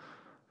yeah.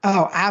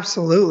 Oh,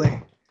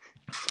 absolutely.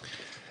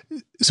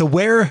 So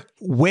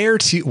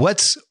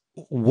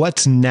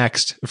what's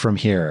next from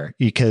here?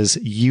 Because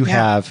you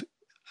have,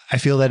 I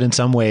feel that in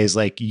some ways,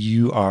 like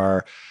you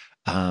are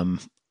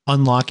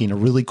unlocking a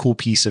really cool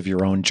piece of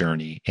your own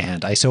journey.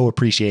 And I so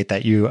appreciate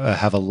that you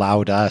have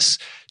allowed us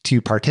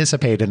to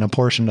participate in a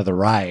portion of the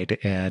ride.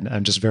 And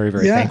I'm just very,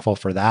 very thankful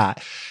for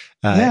that.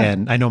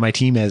 And I know my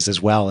team is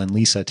as well, and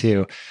Lisa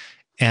too.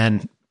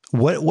 And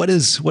what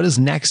is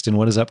next and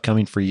what is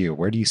upcoming for you?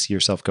 Where do you see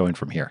yourself going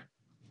from here?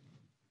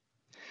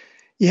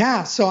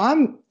 Yeah. So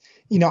I'm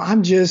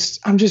I'm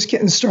just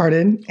getting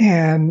started,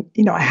 and,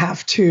 I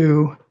have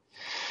to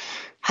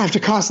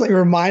constantly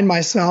remind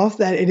myself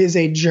that it is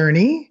a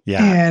journey,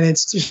 and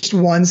it's just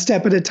one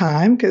step at a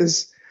time.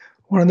 Because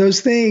one of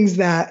those things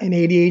that an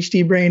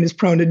ADHD brain is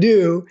prone to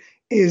do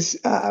is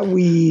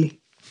we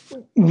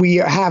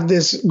have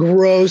this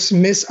gross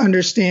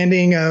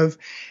misunderstanding of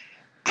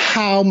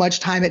how much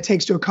time it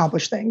takes to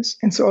accomplish things.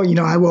 And so,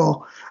 I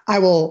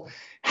will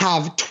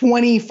have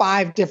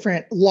 25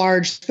 different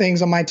large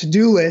things on my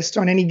to-do list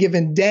on any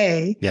given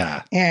day.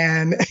 Yeah.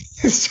 And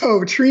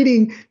so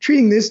treating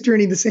this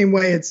journey the same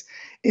way,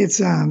 it's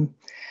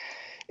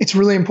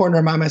really important to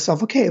remind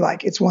myself, okay,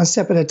 like, it's one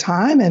step at a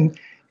time, and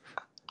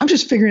I'm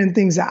just figuring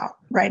things out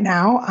right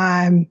now.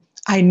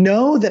 I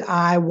know that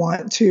I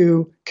want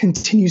to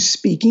continue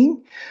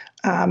speaking.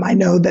 I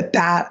know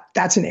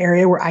that's an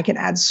area where I can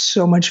add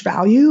so much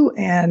value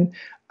and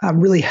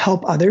really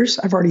help others.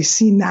 I've already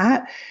seen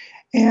that.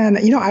 And,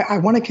 I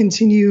want to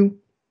continue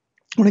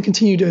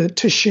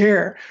to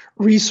share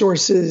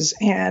resources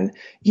and,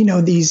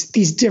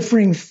 these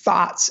differing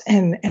thoughts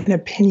and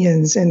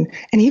opinions and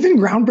even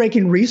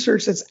groundbreaking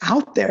research that's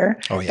out there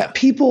that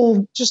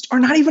people just are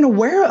not even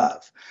aware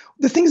of.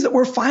 The things that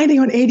we're finding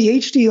on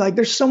ADHD, like,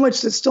 there's so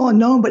much that's still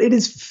unknown, but it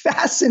is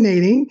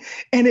fascinating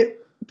and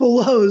it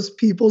blows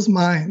people's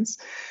minds.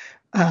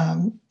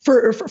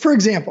 For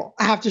example,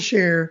 I have to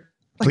share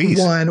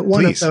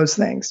one of those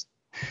things.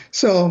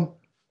 So,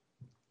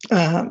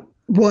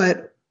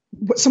 what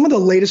some of the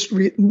latest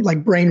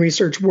brain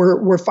research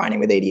we're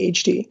finding with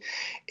ADHD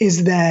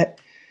is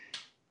that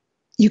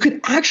you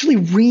could actually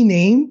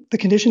rename the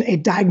condition a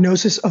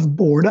diagnosis of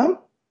boredom.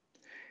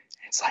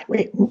 It's like,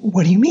 wait,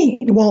 what do you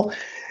mean? Well,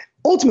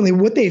 ultimately,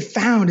 what they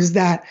found is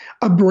that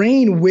a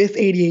brain with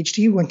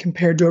ADHD, when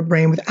compared to a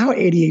brain without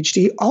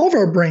ADHD, all of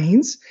our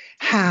brains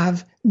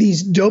have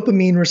these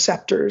dopamine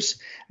receptors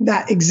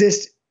that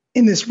exist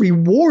in this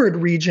reward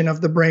region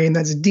of the brain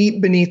that's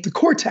deep beneath the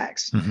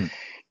cortex. Mm-hmm.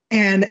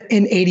 And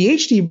in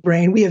ADHD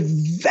brain, we have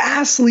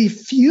vastly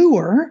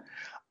fewer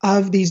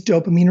of these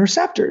dopamine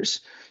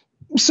receptors.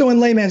 So in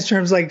layman's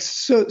terms, like,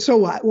 so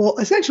what? Well,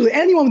 essentially,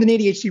 anyone with an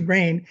ADHD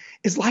brain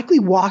is likely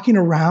walking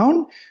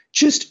around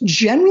just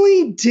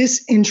generally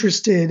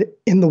disinterested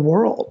in the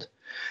world.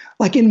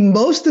 Like, in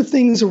most of the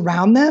things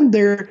around them,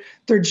 they're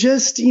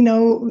just,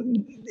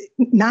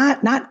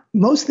 not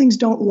most things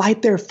don't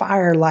light their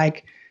fire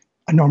like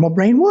a normal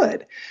brain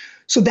would.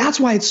 So that's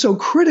why it's so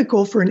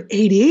critical for an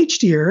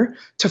ADHDer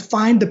to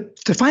find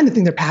the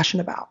thing they're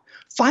passionate about,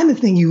 find the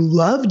thing you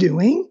love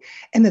doing,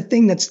 and the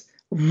thing that's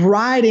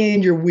right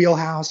in your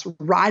wheelhouse,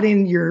 right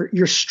in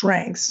your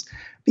strengths,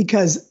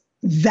 because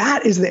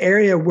that is the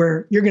area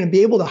where you're going to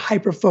be able to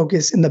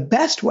hyper-focus in the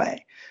best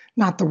way,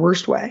 not the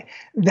worst way.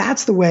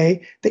 That's the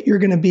way that you're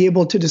going to be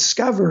able to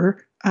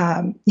discover,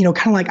 kind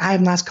of like I have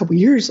in the last couple of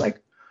years,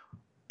 like,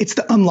 it's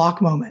the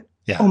unlock moment.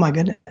 Yeah. Oh my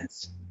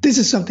goodness, this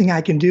is something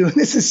I can do.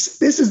 This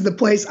is the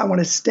place I want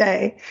to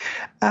stay.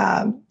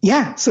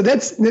 So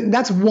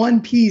that's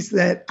one piece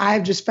that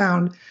I've just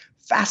found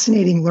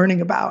fascinating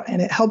learning about,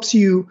 and it helps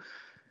you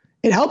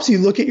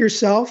look at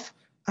yourself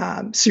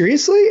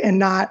seriously and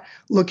not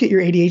look at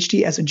your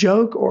ADHD as a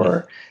joke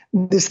or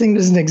this thing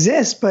doesn't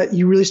exist, but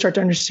you really start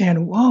to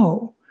understand,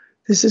 whoa,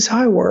 this is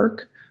how I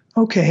work.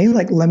 Okay,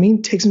 like, let me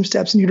take some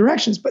steps in new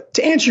directions. But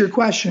to answer your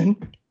question,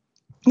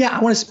 I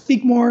want to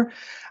speak more.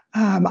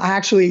 I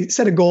actually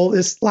set a goal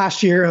this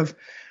last year of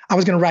I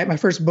was going to write my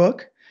first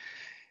book,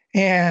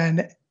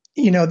 and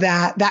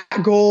that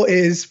goal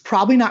is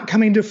probably not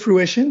coming to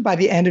fruition by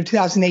the end of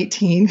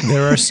 2018.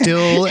 There are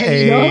still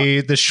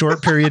the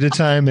short period of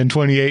time in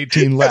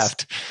 2018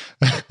 left.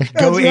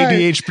 Go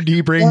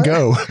ADHD brain,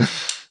 go.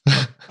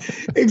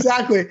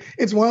 Exactly.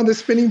 It's one of the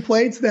spinning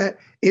plates that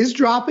is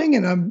dropping,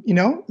 and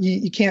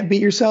you can't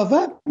beat yourself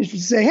up. You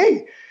should say,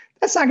 hey,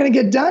 that's not going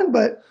to get done,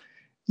 but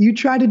you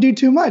tried to do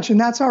too much, and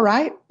that's all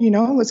right.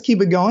 Let's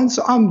keep it going.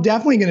 So I'm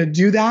definitely going to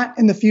do that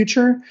in the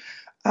future.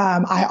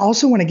 I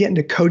also want to get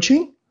into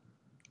coaching.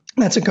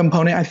 That's a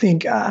component. I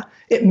think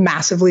it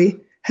massively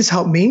has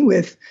helped me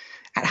with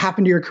what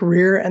happened to your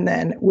career. And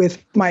then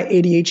with my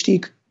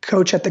ADHD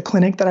coach at the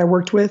clinic that I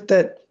worked with,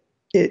 that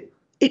it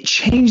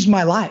changed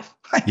my life.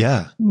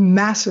 Yeah.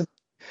 Massive.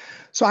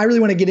 So I really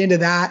want to get into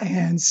that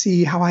and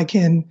see how I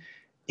can,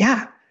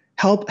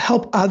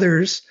 help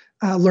others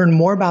learn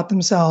more about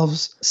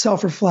themselves,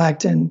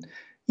 self-reflect, and,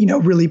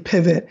 really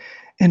pivot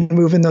and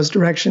move in those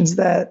directions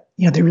that,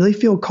 they really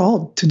feel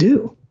called to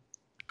do.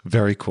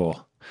 Very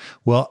cool.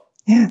 Well,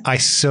 yeah. I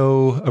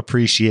so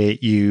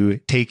appreciate you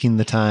taking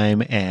the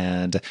time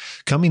and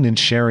coming and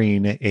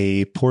sharing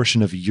a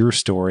portion of your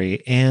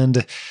story.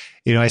 And,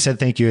 I said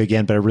thank you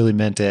again, but I really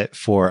meant it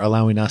for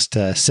allowing us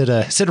to sit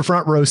a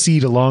front row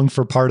seat along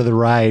for part of the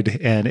ride.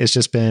 And it's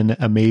just been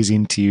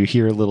amazing to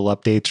hear little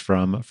updates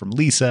from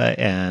Lisa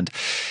and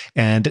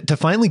to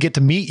finally get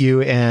to meet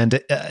you. And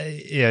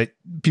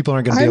people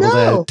aren't going to be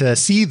able to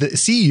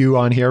see you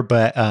on here,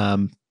 but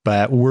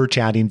we're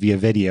chatting via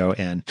video,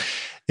 and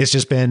it's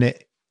just been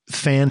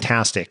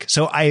fantastic.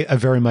 So I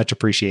very much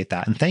appreciate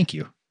that. And thank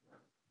you.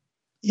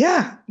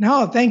 Yeah,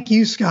 no, thank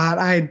you, Scott.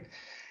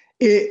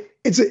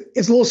 It's a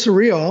little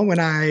surreal when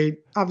I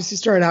obviously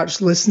started out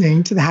just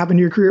listening to the Happen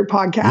to Your Career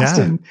podcast,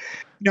 and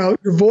your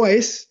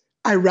voice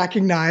I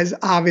recognize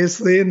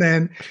obviously, and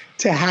then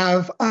to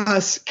have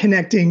us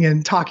connecting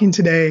and talking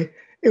today,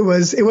 it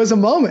was a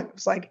moment. It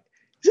was like,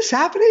 is this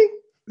happening?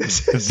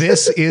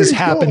 This is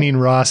happening,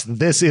 cool. Ross.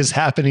 This is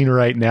happening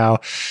right now.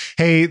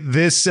 Hey,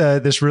 this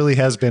really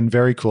has been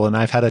very cool, and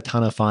I've had a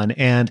ton of fun.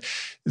 And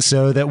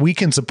so that we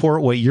can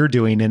support what you're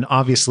doing, and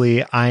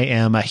obviously I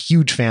am a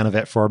huge fan of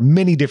it for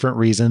many different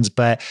reasons.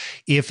 But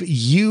if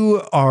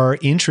you are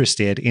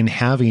interested in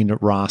having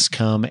Ross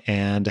come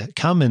and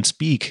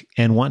speak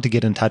and want to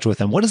get in touch with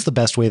him, what is the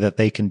best way that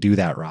they can do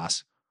that,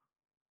 Ross?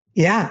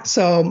 Yeah.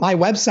 So my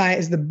website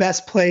is the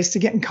best place to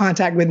get in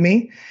contact with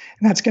me.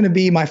 And that's going to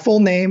be my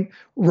full name,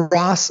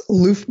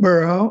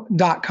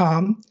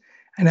 rossloofbourow.com.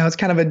 I know it's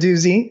kind of a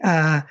doozy.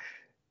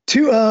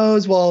 2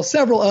 O's, well,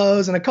 several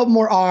O's and a couple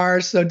more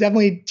R's. So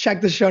definitely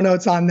check the show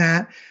notes on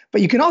that.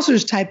 But you can also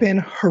just type in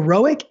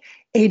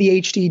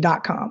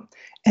heroicadhd.com,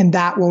 and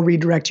that will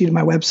redirect you to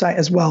my website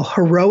as well,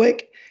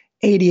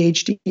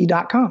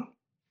 heroicadhd.com.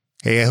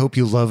 Hey, I hope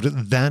you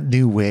loved that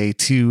new way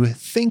to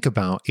think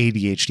about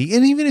ADHD.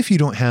 And even if you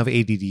don't have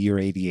ADD or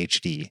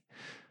ADHD,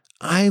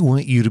 I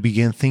want you to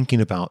begin thinking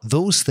about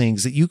those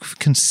things that you've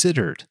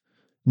considered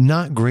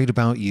not great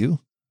about you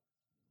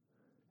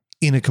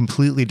in a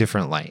completely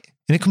different light,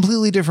 in a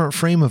completely different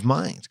frame of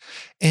mind.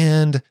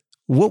 And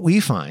what we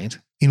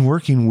find in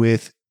working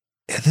with,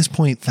 at this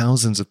point,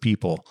 thousands of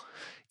people,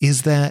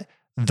 is that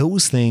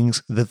those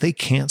things that they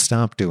can't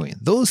stop doing,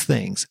 those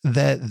things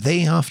that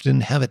they often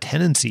have a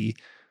tendency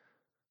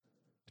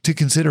to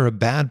consider a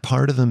bad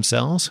part of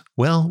themselves,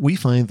 well, we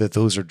find that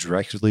those are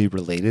directly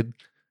related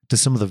to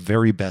some of the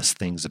very best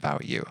things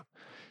about you.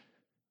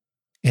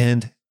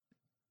 And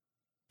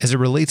as it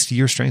relates to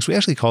your strengths, we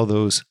actually call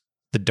those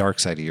the dark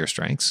side of your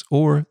strengths,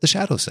 or the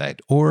shadow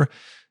side, or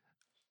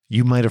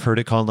you might have heard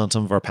it called on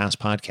some of our past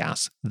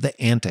podcasts, the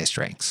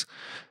anti-strengths.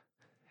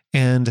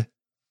 And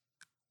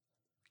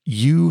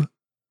you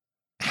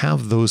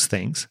have those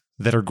things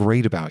that are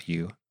great about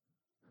you,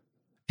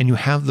 and you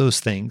have those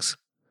things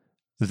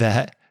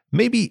that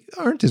maybe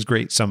aren't as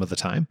great some of the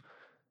time,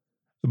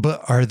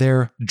 but are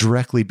there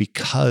directly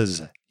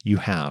because you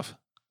have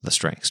the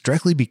strengths,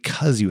 directly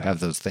because you have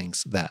those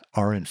things that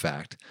are in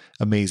fact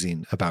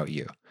amazing about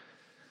you.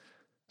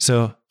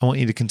 So I want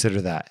you to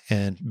consider that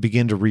and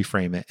begin to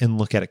reframe it and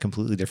look at it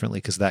completely differently,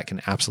 because that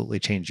can absolutely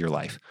change your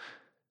life.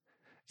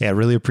 Yeah, I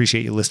really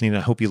appreciate you listening. I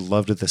hope you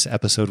loved this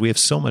episode. We have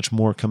so much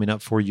more coming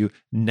up for you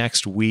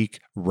next week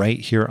right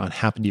here on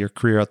Happen to Your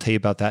Career. I'll tell you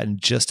about that in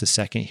just a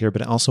second here,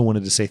 but I also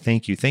wanted to say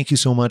thank you. Thank you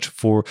so much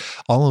for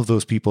all of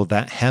those people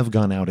that have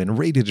gone out and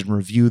rated and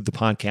reviewed the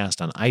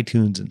podcast on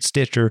iTunes and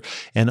Stitcher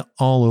and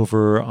all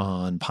over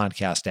on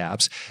podcast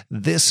apps.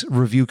 This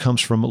review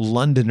comes from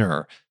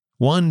Londoner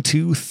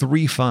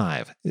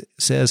 1235. It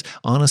says,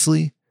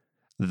 honestly,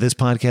 this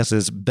podcast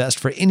is best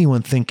for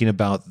anyone thinking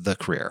about the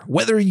career.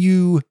 Whether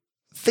you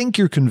think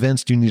you're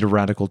convinced you need a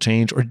radical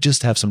change or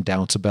just have some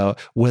doubts about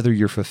whether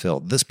you're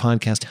fulfilled, this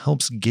podcast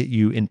helps get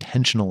you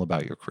intentional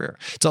about your career.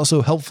 It's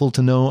also helpful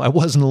to know I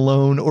wasn't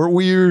alone or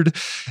weird,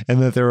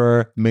 and that there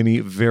are many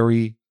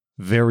very,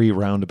 very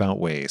roundabout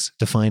ways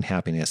to find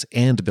happiness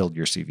and to build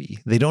your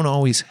CV. They don't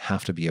always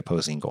have to be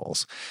opposing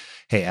goals.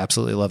 Hey,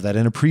 absolutely love that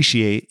and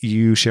appreciate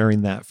you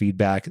sharing that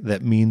feedback.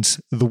 That means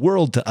the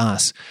world to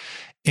us.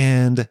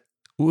 And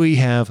we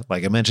have,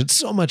 like I mentioned,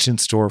 so much in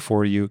store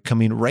for you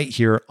coming right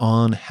here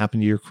on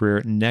Happen to Your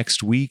Career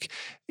next week.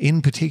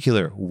 In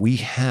particular, we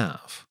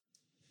have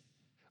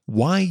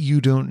why you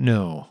don't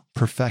know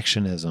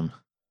perfectionism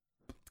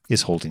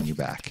is holding you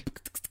back.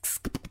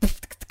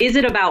 Is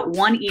it about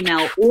one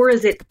email, or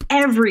is it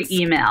every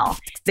email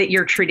that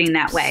you're treating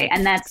that way?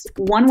 And that's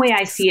one way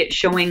I see it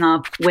showing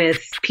up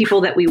with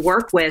people that we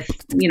work with,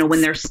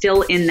 when they're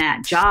still in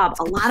that job.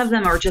 A lot of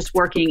them are just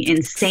working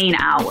insane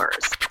hours.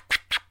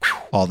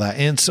 All that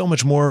and so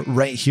much more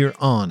right here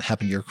on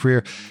Happen to Your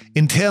Career.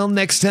 Until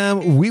next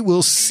time, we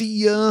will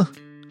see ya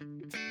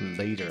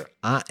later.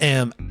 I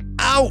am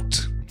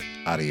out.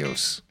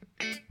 Adios.